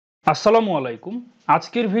আসসালামু আলাইকুম।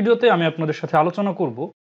 আজকের ভিডিওতে আমি আপনাদের সাথে আলোচনা করব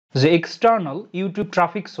যে এক্সটার্নাল ইউটিউব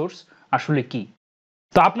ট্রাফিক সোর্স আসলে কি।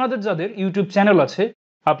 তো আপনাদের যাদের ইউটিউব চ্যানেল আছে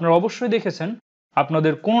আপনারা অবশ্যই দেখেছেন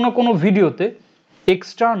আপনাদের কোনো না কোনো ভিডিওতে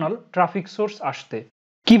এক্সটার্নাল ট্রাফিক সোর্স আসতে।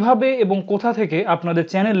 কিভাবে এবং কোথা থেকে আপনাদের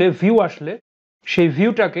চ্যানেলে ভিউ আসলে সেই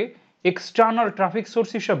ভিউটাকে এক্সটার্নাল ট্রাফিক সোর্স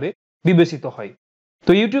হিসাবে বিবেচিত হয়।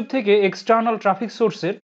 তো ইউটিউব থেকে এক্সটার্নাল ট্রাফিক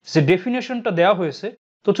সোর্সের যে ডেফিনেশনটা দেওয়া হয়েছে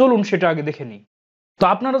তো চলুন সেটা আগে দেখে নিই। তো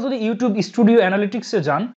আপনারা যদি ইউটিউব স্টুডিও অ্যানালিটিক্সে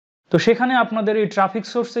যান তো সেখানে আপনাদের এই ট্রাফিক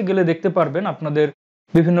সোর্সে গেলে দেখতে পারবেন আপনাদের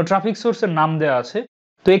বিভিন্ন ট্রাফিক সোর্সের নাম দেওয়া আছে।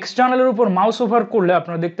 তো এক্সটার্নালের উপর মাউস ওভার করলে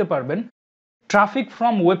আপনারা দেখতে পারবেন traffic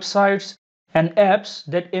from websites and apps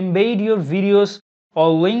that embed your videos or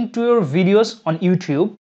link to your videos on YouTube.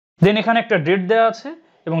 দেন এখানে একটা ডেট দেওয়া আছে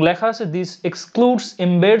এবং লেখা আছে দিস এক্সক্লুডস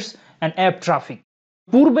এমবেডস অ্যান্ড অ্যাপ ট্রাফিক।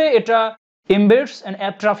 পূর্বে এটা এমবেডস অ্যান্ড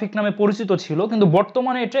অ্যাপ ট্রাফিক নামে পরিচিত ছিল, কিন্তু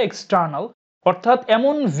বর্তমানে এটা এক্সটার্নাল, অর্থাৎ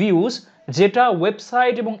এমন ভিউজ যেটা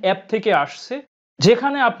ওয়েবসাইট এবং অ্যাপ থেকে আসছে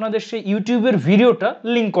যেখানে আপনাদের সেই ইউটিউবের ভিডিওটা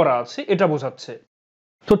লিঙ্ক করা আছে এটা বোঝাচ্ছে।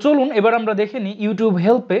 তো চলুন এবার আমরা দেখে নিই ইউটিউব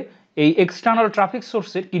হেল্পে এই এক্সটার্নাল ট্রাফিক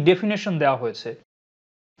সোর্সের কি ডেফিনেশন দেওয়া হয়েছে।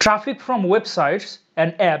 Traffic from websites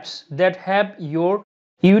and apps that have your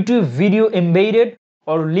YouTube video embedded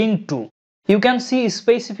or link to you can see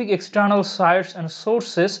specific external sites and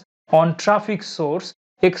sources on traffic source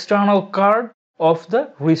external card of the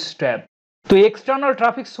rich tab. তো external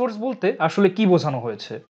traffic source বলতে আসলে কি বোঝানো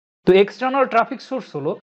হয়েছে? তো external traffic source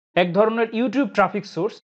হলো এক ধরনের ইউটিউব ট্রাফিক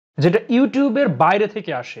সোর্স যেটা ইউটিউবের বাইরে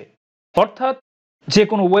থেকে আসে, অর্থাৎ যে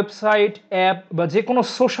কোনো ওয়েবসাইট, অ্যাপ বা যে কোনো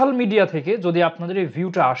সোশ্যাল মিডিয়া থেকে যদি আপনাদের এই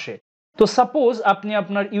ভিউটা আসে। তো সাপোজ আপনি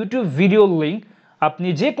আপনার ইউটিউব ভিডিও লিঙ্ক আপনি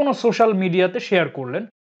যে কোনো সোশ্যাল মিডিয়াতে শেয়ার করলেন,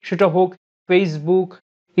 সেটা হোক ফেসবুক,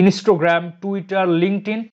 ইনস্টাগ্রাম, টুইটার,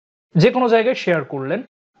 লিঙ্কডইন, যে কোনো জায়গায় শেয়ার করলেন।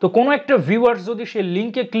 তো কোনো একটা ভিউয়ার্স যদি সেই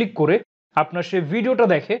লিঙ্কে ক্লিক করে আপনার সেই ভিডিওটা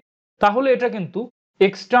দেখে তাহলে এটা কিন্তু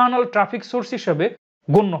এক্সটার্নাল ট্রাফিক সোর্স হিসেবে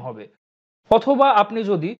গণ্য হবে। অথবা আপনি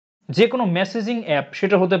যদি যে কোনো মেসেজিং অ্যাপ,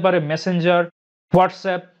 সেটা হতে পারে মেসেঞ্জার,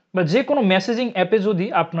 হোয়াটসঅ্যাপ বা যে কোনো মেসেজিং অ্যাপে যদি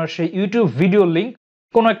আপনার সেই ইউটিউব ভিডিও লিঙ্ক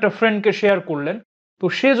কোনো একটা ফ্রেন্ডকে শেয়ার করলেন, তো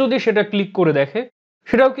সে যদি সেটা ক্লিক করে দেখে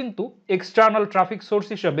সেটাও কিন্তু এক্সটার্নাল ট্রাফিক সোর্স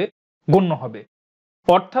হিসেবে গণ্য হবে।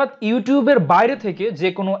 অর্থাৎ ইউটিউবের বাইরে থেকে যে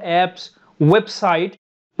কোনো অ্যাপস, ওয়েবসাইট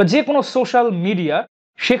বা যে কোনো সোশ্যাল মিডিয়া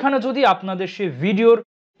সেখানে যদি আপনাদের সেই ভিডিওর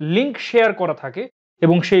লিঙ্ক শেয়ার করা থাকে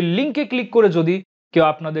এবং সেই লিঙ্কে ক্লিক করে যদি কেউ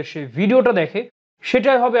আপনাদের সেই ভিডিওটা দেখে,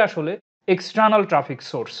 সেটাই হবে আসলে এক্সটার্নাল ট্রাফিক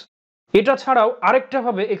সোর্স। এটা ছাড়াও আরেকটা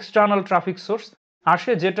ভাবে এক্সটার্নাল ট্রাফিক সোর্স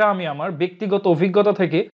আসে, যেটা আমি আমার ব্যক্তিগত অভিজ্ঞতা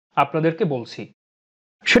থেকে আপনাদেরকে বলছি।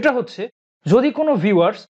 সেটা হচ্ছে যদি কোনো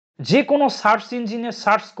ভিউয়ার্স যে কোনো সার্চ ইঞ্জিনে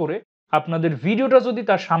সার্চ করে আপনাদের ভিডিওটা যদি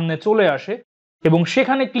তার সামনে চলে আসে এবং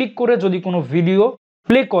সেখানে ক্লিক করে যদি কোনো ভিডিও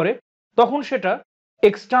প্লে করে, তখন সেটা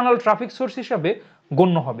এক্সটার্নাল ট্রাফিক সোর্স হিসাবে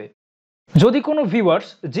গণ্য হবে। যদি কোনো ভিউয়ার্স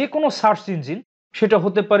যে কোনো সার্চ ইঞ্জিন, সেটা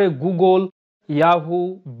হতে পারে গুগল, ইয়াহু,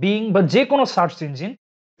 বিং বা যে কোনো সার্চ ইঞ্জিন,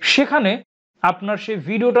 সেখানে আপনার সেই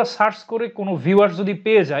ভিডিওটা সার্চ করে কোনো ভিউয়ার্স যদি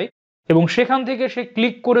পেয়ে যায় এবং সেখান থেকে সে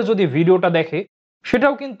ক্লিক করে যদি ভিডিওটা দেখে,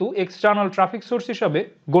 সেটাও কিন্তু এক্সটার্নাল ট্রাফিক সোর্স হিসাবে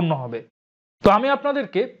গণ্য হবে। তো আমি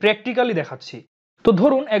আপনাদেরকে প্র্যাকটিক্যালি দেখাচ্ছি। তো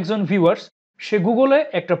ধরুন একজন ভিউয়ার্স সে গুগলে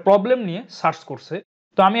একটা প্রবলেম নিয়ে সার্চ করছে।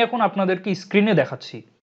 তো আমি এখন আপনাদেরকে স্ক্রিনে দেখাচ্ছি।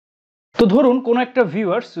 তো ধরুন কোনো একটা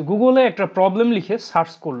ভিউয়ার্স গুগলে একটা প্রবলেম লিখে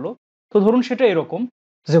সার্চ করলো। তো ধরুন সেটা এরকম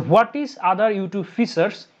যে what is other YouTube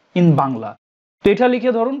features in Bangla. তো এটা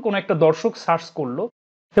লিখে ধরুন কোনো একটা দর্শক সার্চ করলো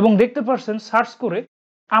এবং দেখতে পারছেন সার্চ করে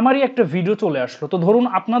আমারই একটা ভিডিও চলে আসলো। তো ধরুন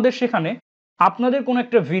আপনাদের সেখানে আপনাদের কোনো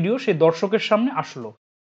একটা ভিডিও সেই দর্শকের সামনে আসলো।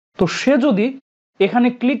 তো সে যদি এখানে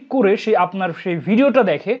ক্লিক করে সে আপনার সেই ভিডিওটা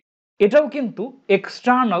দেখে, এটাও কিন্তু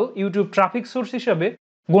এক্সটার্নাল ইউটিউব ট্রাফিক সোর্স হিসাবে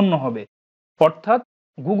গণ্য হবে। অর্থাৎ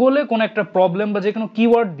গুগলে কোনো একটা প্রবলেম বা যে কোনো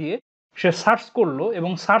কিওয়ার্ড দিয়ে সে সার্চ করলো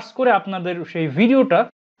এবং সার্চ করে আপনাদের সেই ভিডিওটা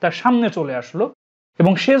তার সামনে চলে আসলো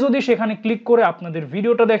এবং সে যদি সেখানে ক্লিক করে আপনাদের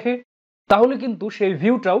ভিডিওটা দেখে, তাহলে কিন্তু সেই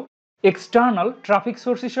ভিউটাও এক্সটার্নাল ট্রাফিক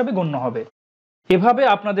সোর্স হিসাবে গণ্য হবে। এভাবে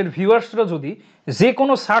আপনাদের ভিউয়ার্সরা যদি যে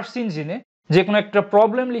কোনো সার্চ ইঞ্জিনে যে কোনো একটা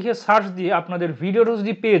প্রবলেম লিখে সার্চ দিয়ে আপনাদের ভিডিওটা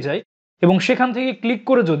যদি পেয়ে যায় এবং সেখান থেকে ক্লিক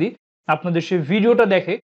করে যদি আপনাদের সেই ভিডিওটা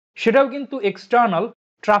দেখে, সেটাও কিন্তু এক্সটার্নাল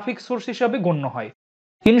ট্রাফিক সোর্স হিসাবে গণ্য হয়।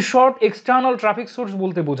 In short, external traffic source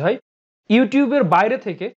বলতে বোঝায় ইউটিউবের বাইরে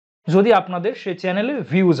থেকে যদি আপনাদের সেই চ্যানেলে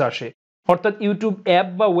ভিউজ আসে, অর্থাৎ ইউটিউব অ্যাপ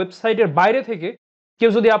বা ওয়েবসাইটের বাইরে থেকে কেউ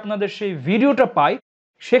যদি আপনাদের সেই ভিডিওটা পায়,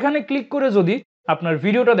 সেখানে ক্লিক করে যদি আপনার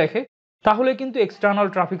ভিডিওটা দেখে, তাহলে কিন্তু এক্সটার্নাল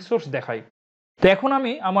ট্রাফিক সোর্স দেখায়। তো এখন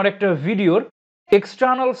আমি আমার একটা ভিডিওর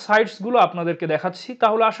এক্সটার্নাল সাইটসগুলো আপনাদেরকে দেখাচ্ছি,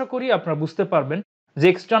 তাহলে আশা করি আপনারা বুঝতে পারবেন যে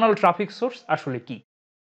এক্সটার্নাল ট্রাফিক সোর্স আসলে কি।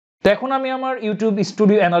 তো এখন আমি আমার ইউটিউব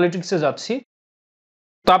স্টুডিও অ্যানালিটিক্সে যাচ্ছি।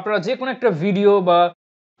 তো আপনারা যে কোনো একটা ভিডিও বা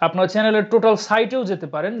আপনার চ্যানেলের টোটাল সাইটেও যেতে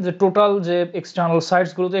পারেন, যে টোটাল যে এক্সটার্নাল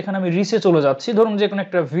সাইটসগুলোতে, এখানে আমি রিচে চলে যাচ্ছি, ধরুন যে কোনো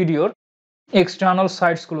একটা ভিডিওর এক্সটার্নাল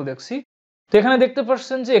সাইটসগুলো দেখছি। তো এখানে দেখতে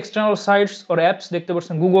পাচ্ছেন যে এক্সটার্নাল সাইটস অর অ্যাপস দেখতে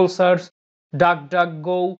পাচ্ছেন Google search,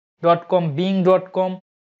 duckduckgo.com, bing.com,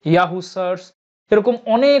 Yahoo search, এরকম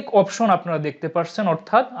অনেক অপশন আপনারা দেখতে পাচ্ছেন।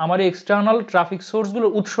 অর্থাৎ আমার এই এক্সটার্নাল ট্রাফিক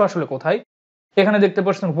সোর্সগুলোর উৎস আসলে কোথায়। এখানে দেখতে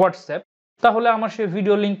পাচ্ছেন হোয়াটসঅ্যাপ, তাহলে আমার সেই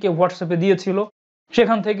ভিডিও লিঙ্ককে হোয়াটসঅ্যাপে দিয়েছিল,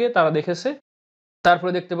 সেখান থেকে তারা দেখেছে।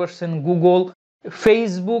 তারপরে দেখতে পাচ্ছেন গুগল,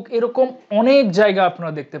 ফেসবুক, এরকম অনেক জায়গা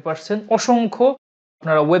আপনারা দেখতে পাচ্ছেন, অসংখ্য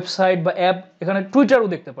আপনারা ওয়েবসাইট বা অ্যাপ, এখানে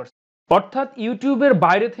টুইটারও দেখতে পাচ্ছেন। অর্থাৎ ইউটিউবের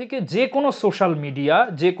বাইরে থেকে যে কোনো সোশ্যাল মিডিয়া,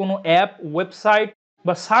 যে কোনো অ্যাপ, ওয়েবসাইট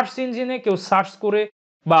বা সার্চ ইঞ্জিনে কেউ সার্চ করে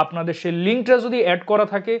বা আপনাদের সেই লিঙ্কটা যদি অ্যাড করা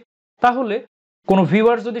থাকে, তাহলে কোনো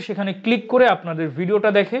ভিউয়ার যদি সেখানে ক্লিক করে আপনাদের ভিডিওটা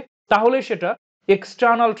দেখে, তাহলে সেটা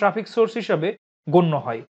এক্সটার্নাল ট্রাফিক সোর্স হিসাবে গণ্য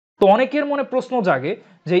হয়। তো অনেকের মনে প্রশ্ন জাগে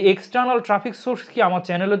যে এক্সটার্নাল ট্রাফিক সোর্স কি আমার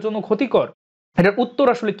চ্যানেলের জন্য ক্ষতিকর? এটার উত্তর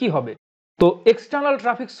আসলে কি হবে? তো এক্সটার্নাল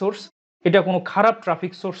ট্রাফিক সোর্স এটা কোনো খারাপ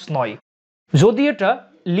ট্রাফিক সোর্স নয়। যদি এটা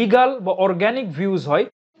লিগাল বা অর্গানিক ভিউজ হয়,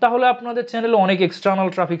 তাহলে আপনাদের চ্যানেলে অনেক এক্সটার্নাল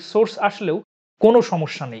ট্রাফিক সোর্স আসলেও কোনো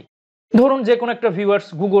সমস্যা নেই। ধরুন যে কোনো একটা ভিউয়ার্স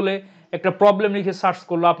গুগলে একটা প্রবলেম লিখে সার্চ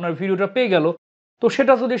করলো, আপনার ভিডিওটা পেয়ে গেল, তো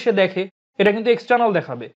সেটা যদি সে দেখে, এটা কিন্তু এক্সটার্নাল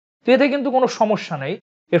দেখাবে, তো এতে কিন্তু কোনো সমস্যা নেই।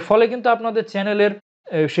 এর ফলে কিন্তু আপনাদের চ্যানেলের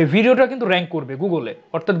সেই ভিডিওটা কিন্তু র্যাঙ্ক করবে গুগলে।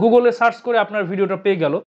 অর্থাৎ গুগলে সার্চ করে আপনার ভিডিওটা পেয়ে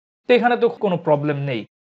গেল, তো এখানে তো কোনো প্রবলেম নেই।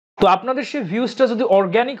 তো আপনাদের সেই ভিউজটা যদি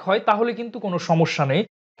অর্গানিক হয়, তাহলে কিন্তু কোনো সমস্যা নেই।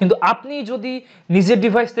 কিন্তু আপনি যদি নিজের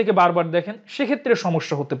ডিভাইস থেকে বারবার দেখেন, সেক্ষেত্রে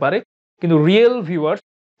সমস্যা হতে পারে। কিন্তু রিয়েল ভিউয়ার্স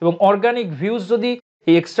এবং অর্গানিক ভিউজ যদি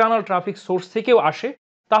এই এক্সটার্নাল ট্রাফিক সোর্স থেকেও আসে,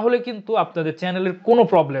 তাহলে কিন্তু আপনাদের চ্যানেলের কোনো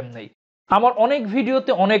প্রবলেম নেই। আমার অনেক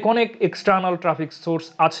ভিডিওতে অনেক অনেক এক্সটার্নাল ট্রাফিক সোর্স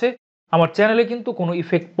আছে, আমার চ্যানেলে কিন্তু কোনো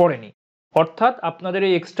ইফেক্ট পড়েনি। অর্থাৎ আপনাদের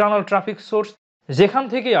এই এক্সটার্নাল ট্রাফিক সোর্স যেখান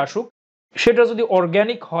থেকেই আসুক, সেটা যদি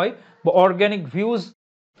অর্গানিক হয় বা অর্গানিক ভিউজ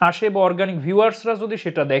আসে বা অর্গানিক ভিউয়ার্সরা যদি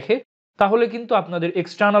সেটা দেখে, তাহলে কিন্তু আপনাদের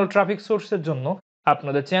এক্সটার্নাল ট্রাফিক সোর্সের জন্য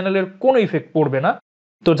আপনাদের চ্যানেলের কোনো ইফেক্ট পড়বে না।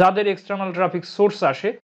 তো যাদের এক্সটার্নাল ট্রাফিক সোর্স আসে,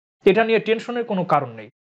 এটা নিয়ে টেনশনের কোনো কারণ নেই।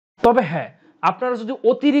 তবে হ্যাঁ, আপনারা যদি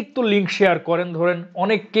অতিরিক্ত লিঙ্ক শেয়ার করেন, ধরেন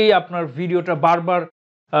অনেককেই আপনার ভিডিওটা বারবার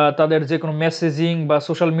তাদের যে কোনো মেসেজিং বা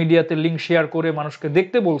সোশ্যাল মিডিয়াতে লিঙ্ক শেয়ার করে মানুষকে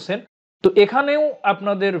দেখতে বলছেন, তো এখানেও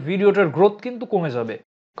আপনাদের ভিডিওটার গ্রোথ কিন্তু কমে যাবে।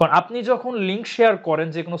 কারণ আপনি যখন লিঙ্ক শেয়ার করেন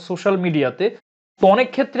যে কোনো সোশ্যাল মিডিয়াতে, তো অনেক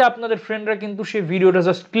ক্ষেত্রে আপনাদের ফ্রেন্ডরা কিন্তু সেই ভিডিওটা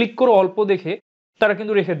জাস্ট ক্লিক করে অল্প দেখে তারা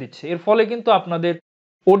কিন্তু রেখে দিচ্ছে। এর ফলে কিন্তু আপনাদের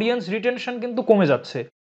অডিয়েন্স রিটেনশন কিন্তু কমে যাচ্ছে।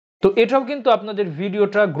 তো এটাও কিন্তু আপনাদের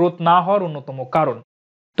ভিডিওটা গ্রোথ না হওয়ার অন্যতম কারণ।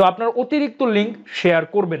 তো আপনার অতিরিক্ত লিঙ্ক শেয়ার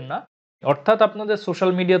করবেন না। অর্থাৎ আপনাদের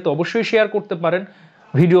সোশ্যাল মিডিয়াতে অবশ্যই শেয়ার করতে পারেন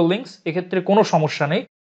ভিডিও লিঙ্কস, এক্ষেত্রে কোনো সমস্যা নেই।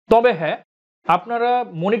 তবে হ্যাঁ, আপনারা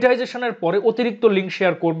মনিটাইজেশনের পরে অতিরিক্ত লিঙ্ক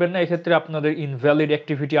শেয়ার করবেন না, এক্ষেত্রে আপনাদের ইনভ্যালিড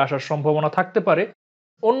অ্যাক্টিভিটি আসার সম্ভাবনা থাকতে পারে।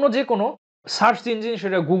 অন্য যে কোনো সার্চ ইঞ্জিন,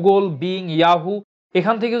 সেটা গুগল, বিং, ইয়াহু,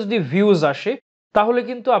 এখান থেকে যদি ভিউজ আসে, তাহলে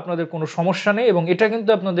কিন্তু আপনাদের কোনো সমস্যা নেই এবং এটা কিন্তু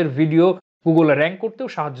আপনাদের ভিডিও গুগলে র্যাঙ্ক করতেও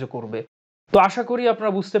সাহায্য করবে। তো আশা করি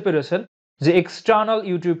আপনারা বুঝতে পেরেছেন যে এক্সটার্নাল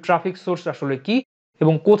ইউটিউব ট্রাফিক সোর্স আসলে কি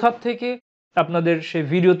এবং কোথা থেকে আপনাদের সেই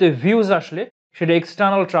ভিডিওতে ভিউজ আসলে সেটা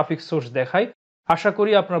এক্সটার্নাল ট্রাফিক সোর্স দেখায়। আশা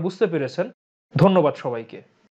করি আপনারা বুঝতে পেরেছেন। ধন্যবাদ সবাইকে।